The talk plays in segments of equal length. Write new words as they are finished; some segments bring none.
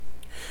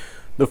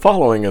The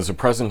following is a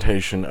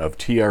presentation of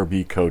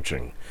TRB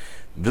Coaching.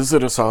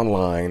 Visit us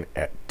online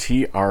at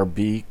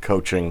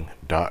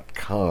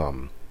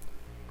trbcoaching.com.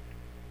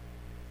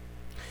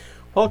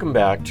 Welcome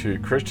back to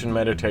Christian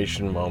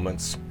Meditation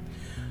Moments.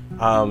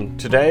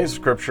 Today's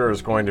scripture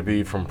is going to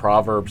be from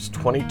Proverbs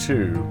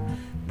 22,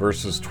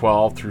 verses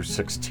 12 through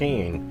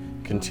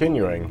 16,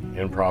 continuing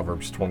in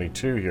Proverbs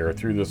 22 here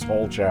through this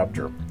whole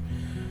chapter.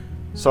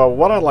 So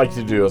what I'd like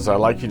you to do is I'd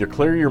like you to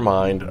clear your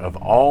mind of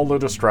all the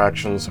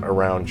distractions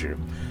around you.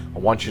 I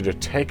want you to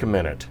take a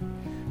minute,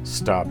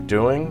 stop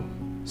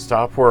doing,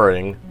 stop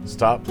worrying,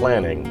 stop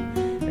planning,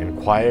 and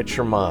quiet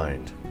your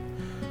mind.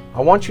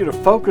 I want you to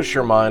focus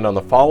your mind on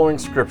the following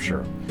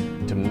scripture,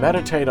 to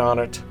meditate on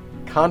it,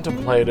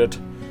 contemplate it,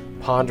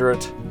 ponder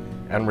it,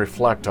 and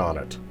reflect on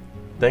it.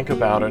 Think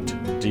about it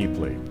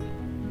deeply.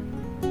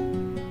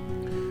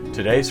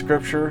 Today's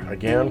scripture,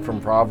 again from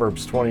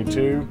Proverbs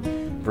 22,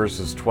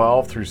 verses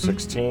 12 through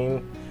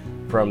 16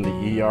 from the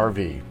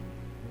ERV.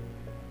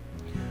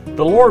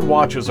 The Lord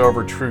watches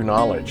over true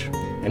knowledge,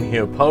 and he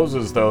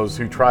opposes those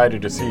who try to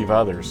deceive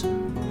others.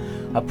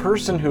 A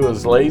person who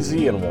is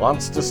lazy and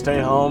wants to stay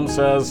home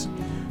says,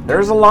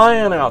 "There's a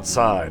lion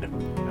outside,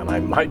 and I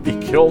might be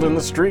killed in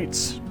the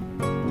streets."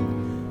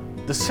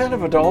 The sin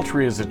of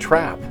adultery is a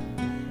trap,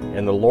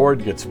 and the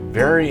Lord gets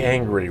very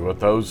angry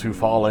with those who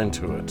fall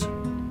into it.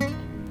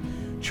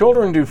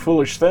 Children do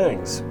foolish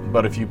things,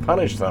 but if you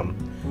punish them,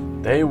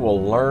 they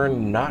will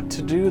learn not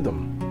to do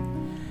them.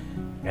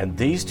 And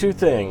these two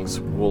things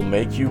will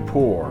make you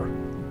poor: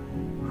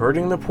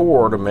 hurting the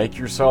poor to make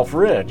yourself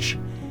rich,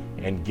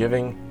 and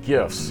giving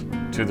gifts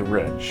to the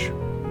rich.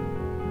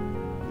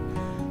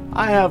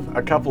 I have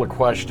a couple of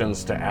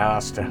questions to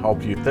ask to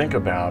help you think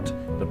about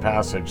the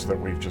passage that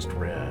we've just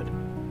read.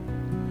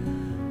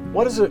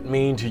 What does it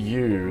mean to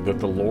you that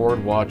the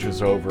Lord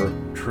watches over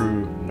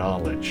true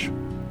knowledge?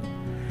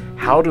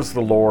 How does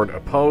the Lord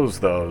oppose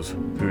those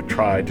who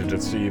try to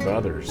deceive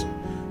others?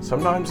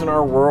 Sometimes in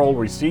our world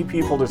we see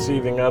people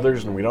deceiving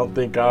others and we don't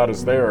think God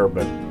is there,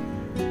 but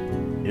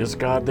is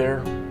God there?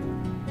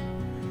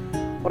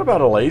 What about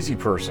a lazy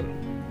person?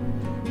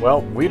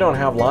 Well, we don't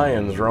have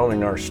lions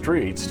roaming our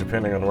streets,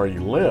 depending on where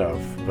you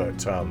live,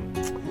 but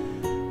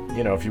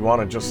if you want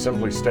to just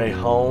simply stay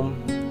home,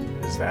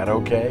 is that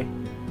okay?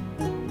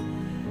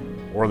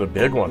 Or the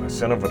big one, the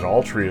sin of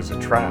adultery is a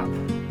trap.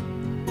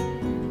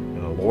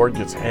 The Lord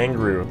gets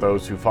angry with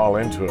those who fall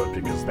into it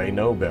because they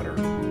know better.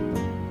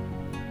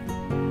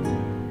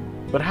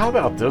 But how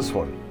about this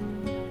one?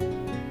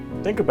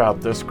 Think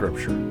about this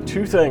scripture.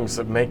 Two things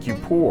that make you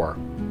poor: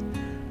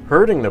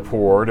 hurting the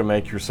poor to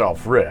make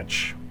yourself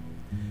rich.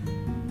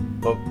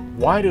 But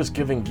why does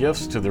giving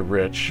gifts to the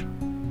rich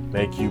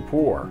make you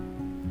poor?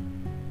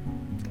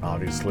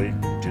 Obviously,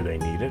 do they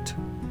need it?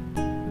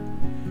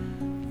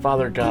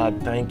 Father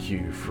God, thank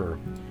you for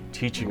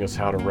teaching us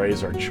how to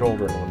raise our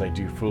children when they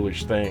do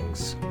foolish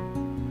things.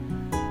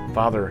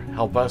 Father,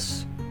 help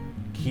us,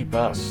 keep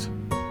us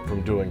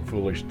from doing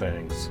foolish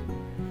things.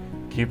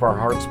 Keep our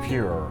hearts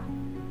pure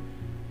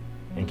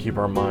and keep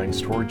our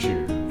minds towards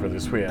you. For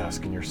this we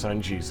ask in your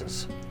Son,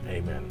 Jesus.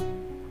 Amen.